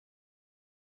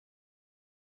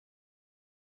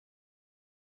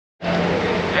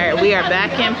right, we are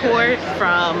back in port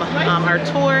from our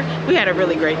tour. We had a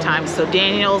really great time. So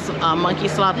Daniel's Monkey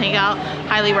Sloth Hangout,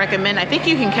 highly recommend. I think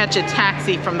you can catch a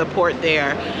taxi from the port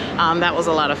there. That was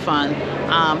a lot of fun.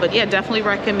 But yeah, definitely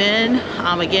recommend.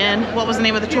 Again, what was the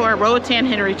name of the tour? Roatan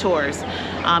Henry Tours.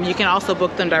 You can also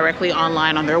book them directly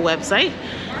online on their website.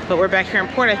 But we're back here in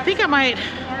port. I think I might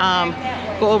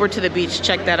go over to the beach,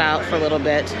 check that out for a little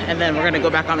bit, and then we're gonna go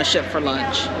back on the ship for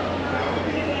lunch.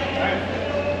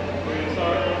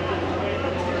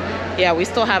 Yeah, we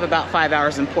still have about 5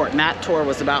 hours in port, and that tour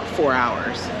was about 4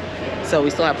 hours. So we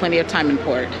still have plenty of time in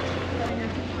port.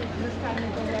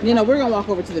 You know, we're gonna walk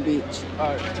over to the beach.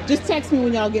 All right. Just text me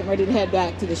when y'all getting ready to head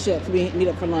back to the ship so we meet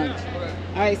up for lunch.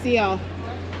 All right, see y'all.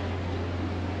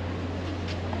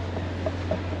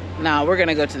 No, we're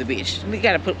gonna go to the beach. We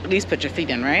gotta at least put your feet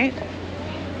in, right?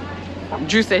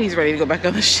 Drew said he's ready to go back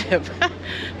on the ship,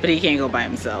 but he can't go by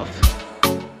himself.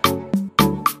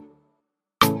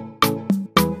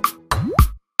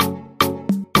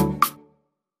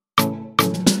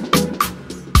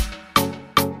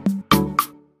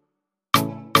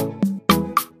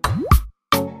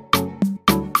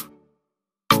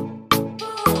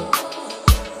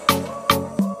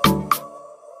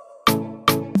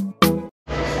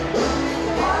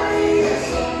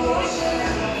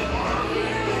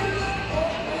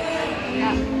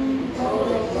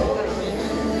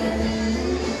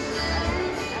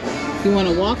 You want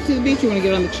to walk to the beach or you want to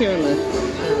get on the chairlift?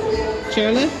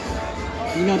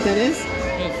 Chairlift? You know what that is?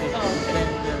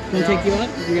 Gonna take you up?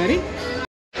 You ready?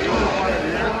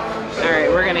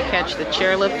 Alright, we're gonna catch the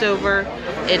chairlift over.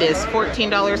 It is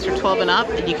 $14 for 12 and up,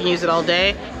 and you can use it all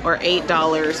day, or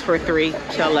 $8 for 3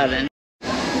 to 11.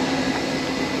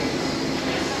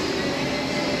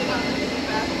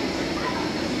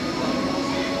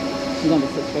 You're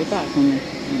gonna sit straight back when you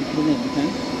put it in, okay?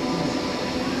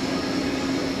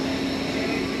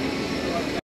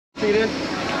 Feet in.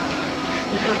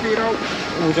 Keep your feet out.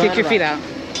 Kick your feet out.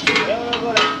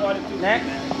 Next.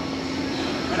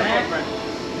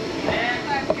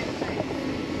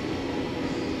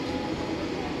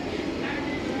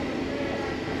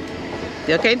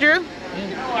 You okay, Drew?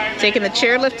 Taking the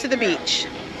chairlift to the beach.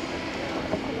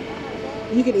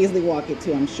 You could easily walk it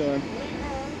too, I'm sure.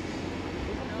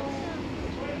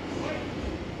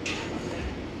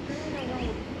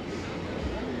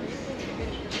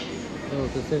 Oh,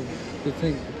 the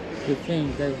thing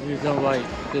that you don't like.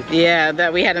 Yeah,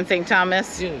 that we had in St.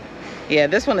 Thomas. Yeah. Yeah,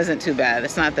 this one isn't too bad.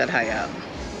 It's not that high up.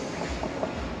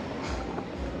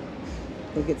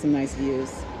 We'll get some nice views.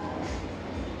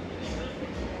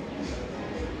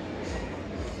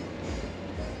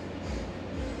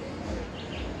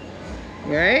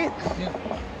 You alright? Yeah.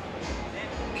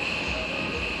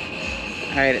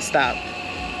 Alright, it stopped.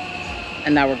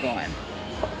 And now we're going.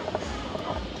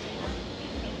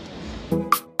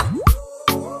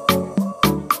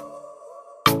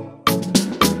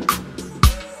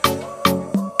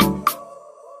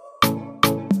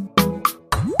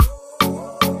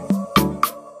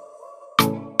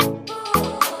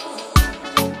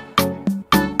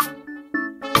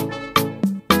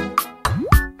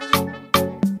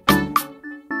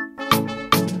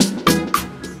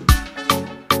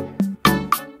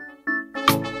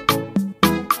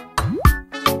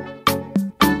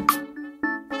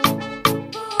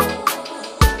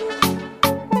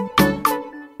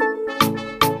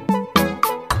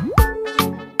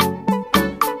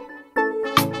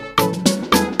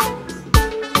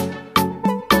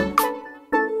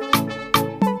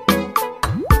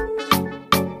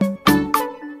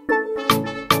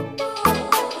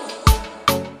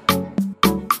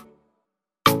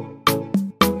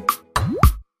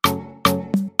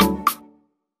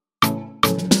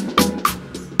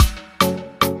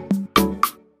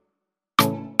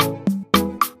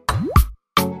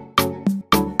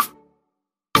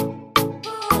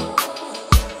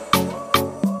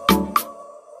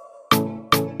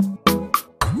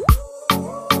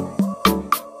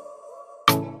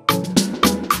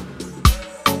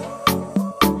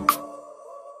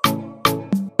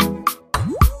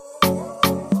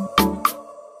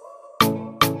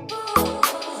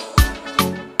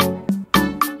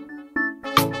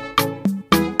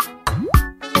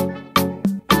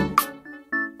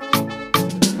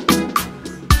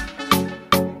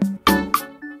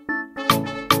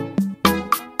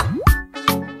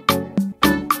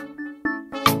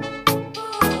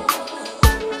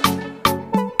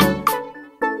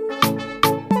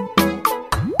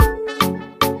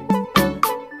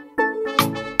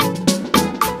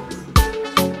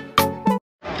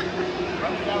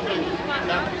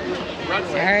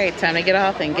 All right, time to get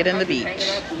off and get in the beach.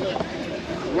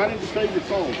 Running to save your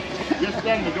soul. Just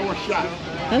then the door shut.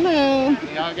 Hello.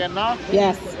 Y'all getting off?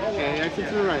 Yes. Okay, exit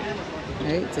to the right. All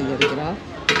right, so you gotta get off.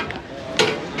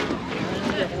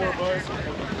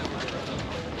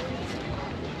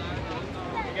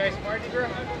 You guys Mardi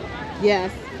Gras?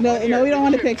 Yes. No, we don't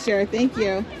want a picture. Thank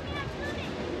you.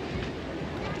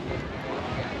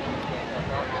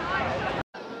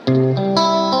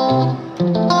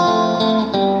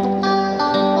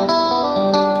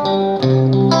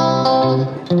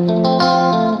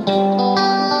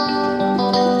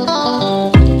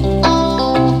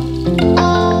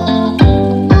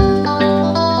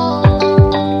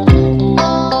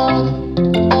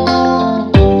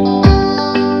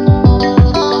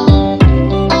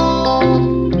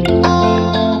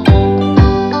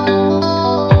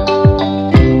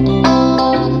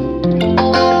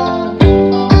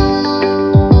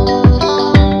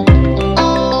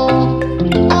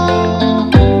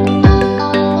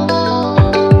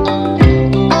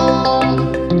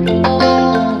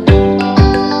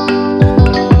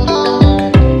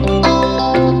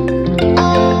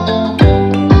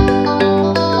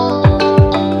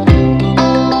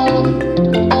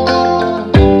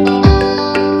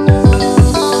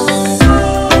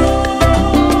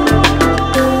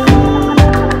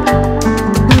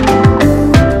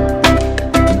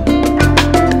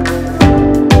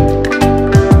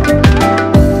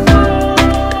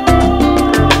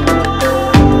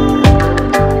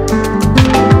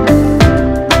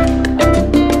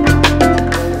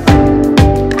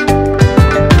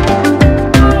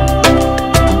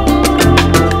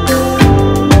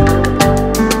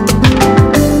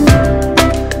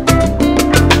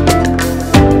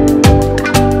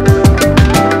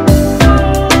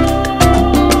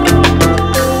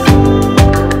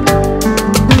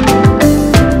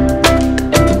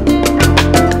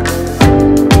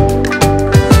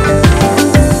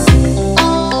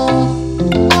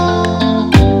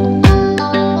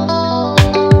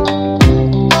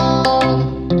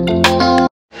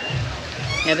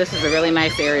 Yeah, this is a really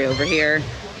nice area over here.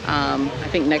 I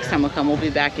think next time we'll come, we'll be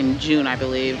back in June, I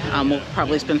believe. We'll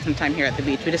probably spend some time here at the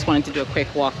beach. We just wanted to do a quick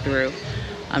walk through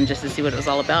just to see what it was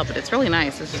all about, but it's really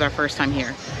nice. This is our first time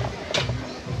here.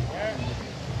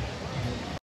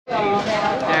 All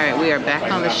right, we are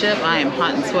back on the ship. I am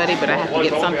hot and sweaty, but I have to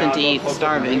get something to eat,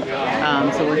 starving.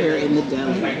 So we're here in the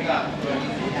deli.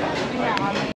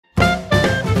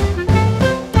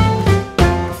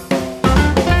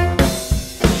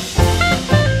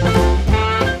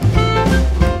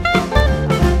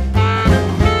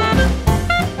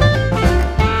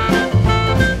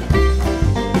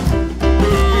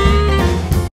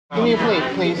 Give me a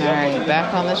plate, please. All right,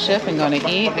 back on the ship and going to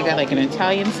eat. I got like an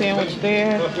Italian sandwich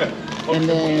there. And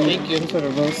then some sort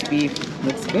of roast beef.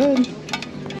 Looks good.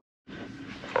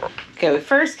 Okay, we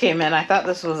first came in. I thought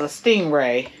this was a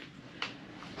stingray.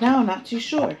 No, not too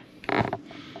sure.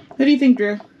 What do you think,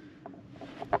 Drew?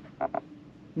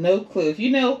 No clue. If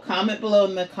you know, comment below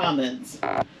in the comments.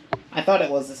 I thought it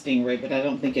was a stingray, but I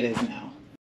don't think it is now.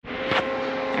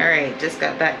 All right, just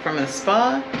got back from a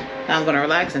spa. Now I'm going to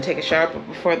relax and take a shower, but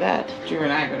before that, Drew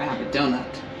and I are going to have a donut.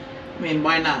 I mean,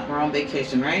 why not? We're on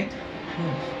vacation, right?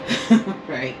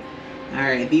 Right. All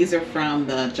right, these are from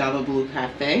the Java Blue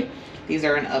Cafe. These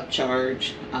are an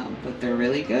upcharge, but they're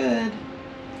really good.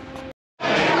 All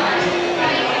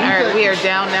right, we are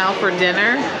down now for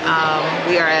dinner.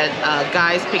 We are at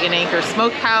Guy's Pig and Anchor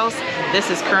Smokehouse. This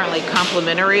is currently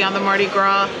complimentary on the Mardi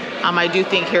Gras. I do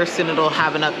think here soon it'll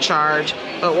have an upcharge,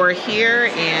 but we're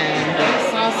here and the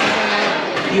sauce is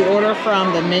out. You order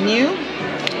from the menu.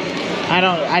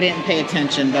 I didn't pay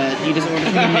attention, but you just order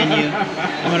from the menu.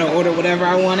 I'm gonna order whatever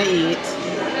I want to eat.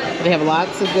 They have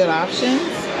lots of good options,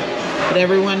 but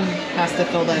everyone has to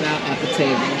fill that out at the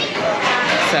table.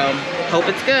 So hope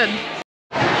it's good.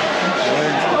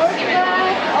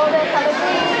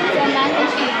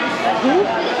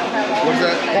 What's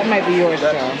that? That might be yours,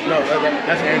 Joe. No,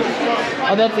 that's Andrew.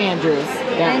 Oh, that's Andrew's.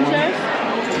 That one.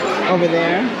 Over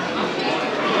there.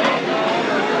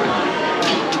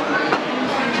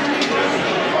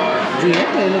 Gee,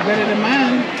 that may look better than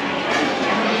mine.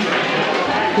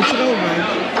 Push it over.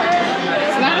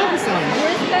 Slide over some.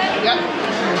 Yep.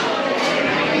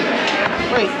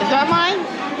 Wait, is that mine?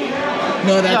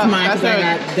 No, that's mine because I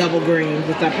got double green,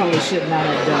 which I probably should not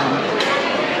have done.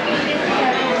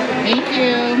 Thank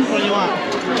you. What do you want?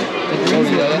 The green's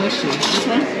delicious. This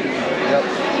one? Yep.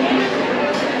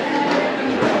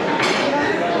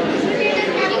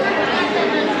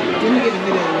 Let me get a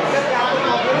video of yours.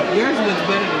 Yours looks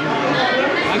better than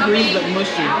mine. My greens look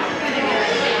mushy.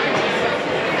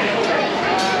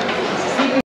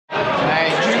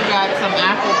 Alright, Drew got some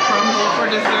apple crumble for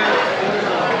dessert.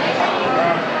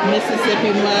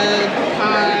 Mississippi mud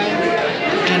pie,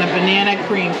 and a banana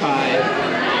cream pie.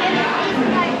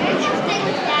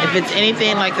 If it's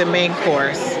anything like the main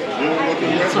course,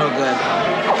 it's so good.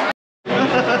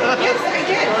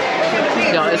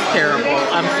 No, it's terrible.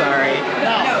 I'm sorry.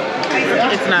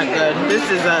 It's not good. This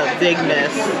is a big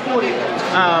miss.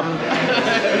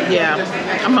 Yeah,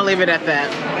 I'm gonna leave it at that.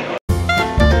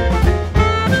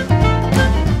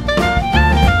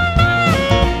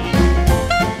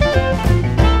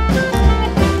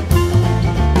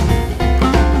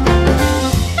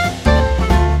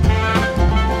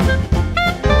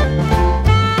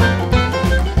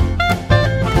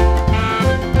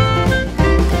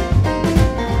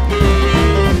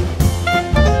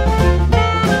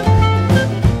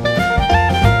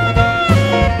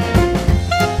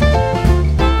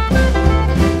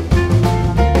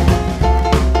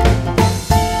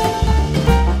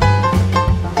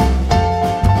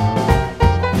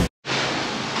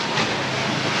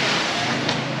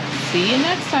 See you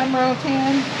next time,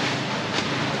 Roatan.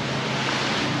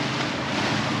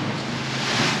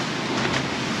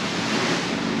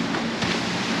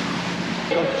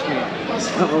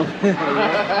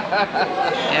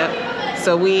 Yep.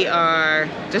 So we are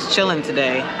just chilling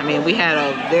today. I mean, we had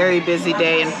a very busy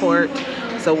day in port.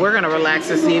 So we're gonna relax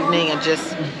this evening and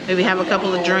just maybe have a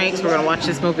couple of drinks. We're gonna watch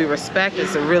this movie, Respect.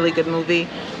 It's a really good movie.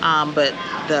 But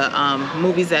the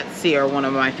movies at sea are one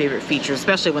of my favorite features,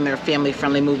 especially when they're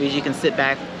family-friendly movies. You can sit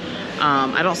back.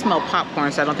 I don't smell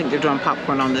popcorn, so I don't think they're doing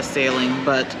popcorn on this sailing.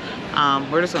 But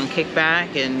we're just gonna kick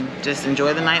back and just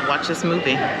enjoy the night, watch this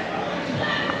movie.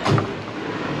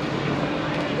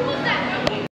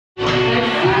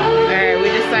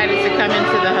 Come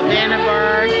into the Havana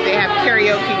bar. They have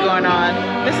karaoke going on.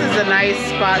 This is a nice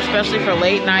spot, especially for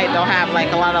late night. They'll have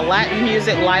like a lot of Latin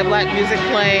music, live Latin music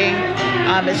playing.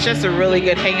 It's just a really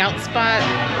good hangout spot.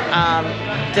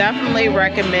 Definitely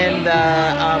recommend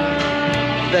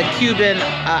the Cuban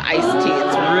iced tea.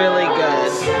 It's really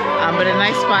good, but a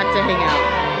nice spot to hang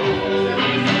out.